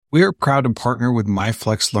We are proud to partner with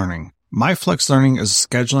MyFlex Learning. MyFlex Learning is a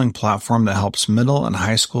scheduling platform that helps middle and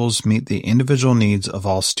high schools meet the individual needs of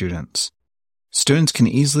all students. Students can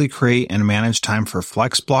easily create and manage time for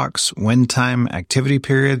flex blocks, win time, activity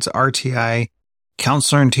periods, RTI,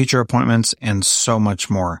 counselor and teacher appointments, and so much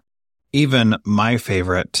more. Even my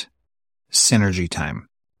favorite, synergy time.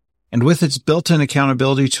 And with its built-in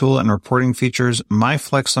accountability tool and reporting features,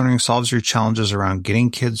 MyFlex Learning solves your challenges around getting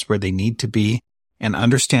kids where they need to be and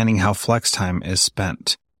understanding how flex time is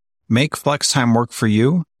spent. Make flex time work for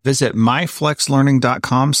you. Visit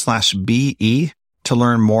myflexlearning.com/BE to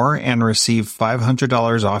learn more and receive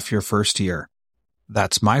 $500 off your first year.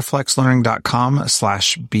 That's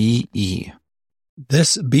myflexlearning.com/BE.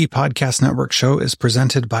 This B Podcast Network show is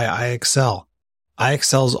presented by iExcel.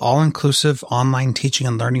 iExcel's all-inclusive online teaching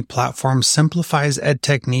and learning platform simplifies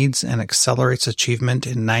edtech needs and accelerates achievement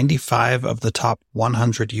in 95 of the top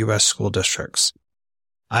 100 U.S. school districts.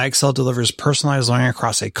 iExcel delivers personalized learning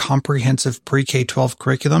across a comprehensive pre-K-12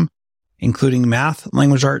 curriculum, including math,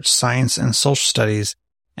 language arts, science, and social studies,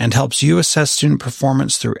 and helps you assess student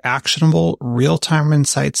performance through actionable, real-time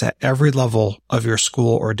insights at every level of your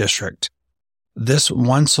school or district. This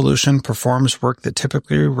one solution performs work that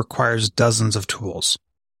typically requires dozens of tools.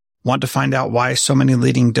 Want to find out why so many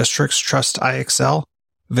leading districts trust iExcel?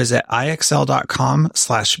 Visit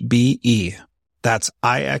iexcel.com/BE. That's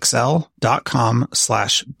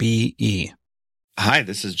iexcel.com/BE. Hi,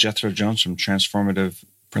 this is Jethro Jones from Transformative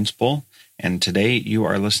Principal, and today you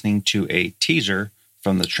are listening to a teaser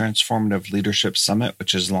from the Transformative Leadership Summit,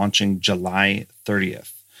 which is launching July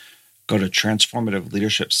 30th. Go to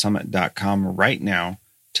transformativeleadershipsummit.com right now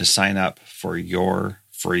to sign up for your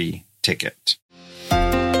free ticket.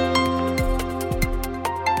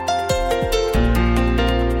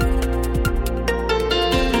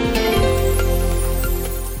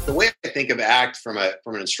 The way I think of ACT from an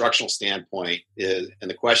instructional standpoint is, and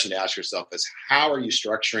the question to ask yourself is, how are you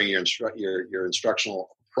structuring your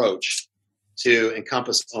instructional approach to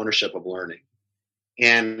encompass ownership of learning?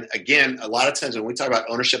 And again, a lot of times when we talk about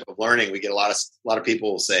ownership of learning, we get a lot of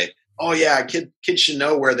people will say, "Oh yeah, kids should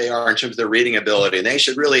know where they are in terms of their reading ability, and they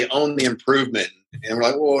should really own the improvement." And we're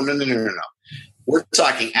like, "Well, no. We're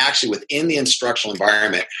talking actually within the instructional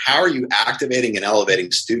environment. How are you activating and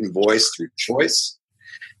elevating student voice through choice?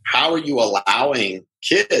 How are you allowing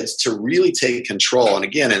kids to really take control?" And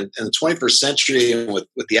again, in the 21st century, and with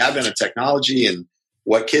the advent of technology and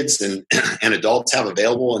what kids and adults have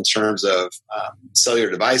available in terms of cellular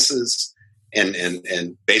devices and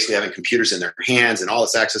basically having computers in their hands and all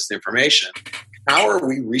this access to information, how are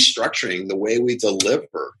we restructuring the way we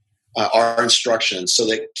deliver our instruction so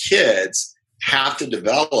that kids have to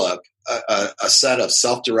develop a set of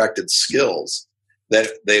self-directed skills that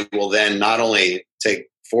they will then not only take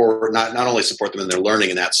forward, not only support them in their learning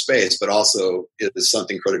in that space, but also is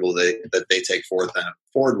something critical that they take forward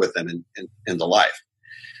with them in the life.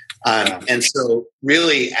 And so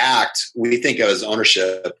really ACT, we think of as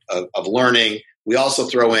ownership of learning. We also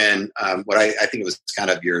throw in what I think it was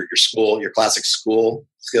kind of your classic school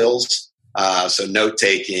skills. So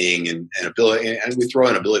note-taking and ability, and we throw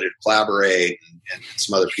in ability to collaborate and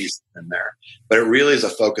some other pieces in there. But it really is a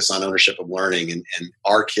focus on ownership of learning and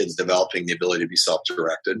our kids developing the ability to be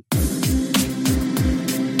self-directed.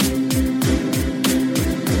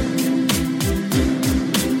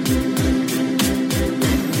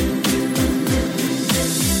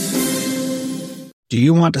 Do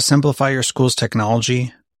you want to simplify your school's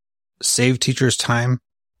technology, save teachers time,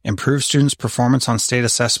 improve students' performance on state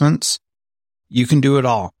assessments? You can do it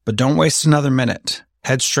all, but don't waste another minute.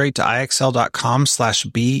 Head straight to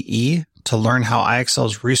iexcel.com/BE to learn how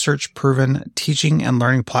iExcel's research-proven teaching and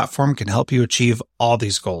learning platform can help you achieve all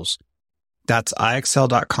these goals. That's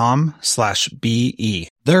iexcel.com/BE.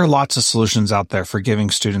 There are lots of solutions out there for giving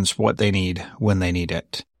students what they need when they need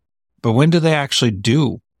it. But when do they actually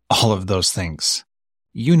do all of those things?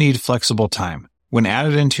 You need flexible time. When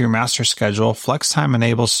added into your master schedule, Flex Time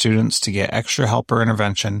enables students to get extra help or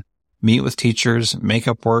intervention, meet with teachers, make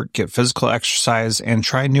up work, get physical exercise, and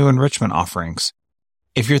try new enrichment offerings.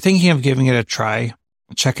 If you're thinking of giving it a try,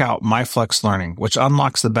 check out MyFlex Learning, which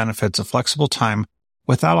unlocks the benefits of flexible time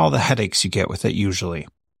without all the headaches you get with it usually.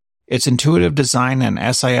 Its intuitive design and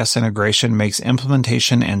SIS integration makes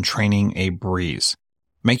implementation and training a breeze.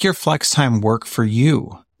 Make your Flex Time work for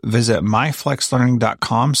you. Visit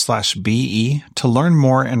myflexlearning.com/BE to learn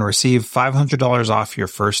more and receive $500 off your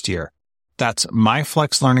first year. That's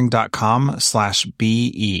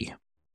myflexlearning.com/BE.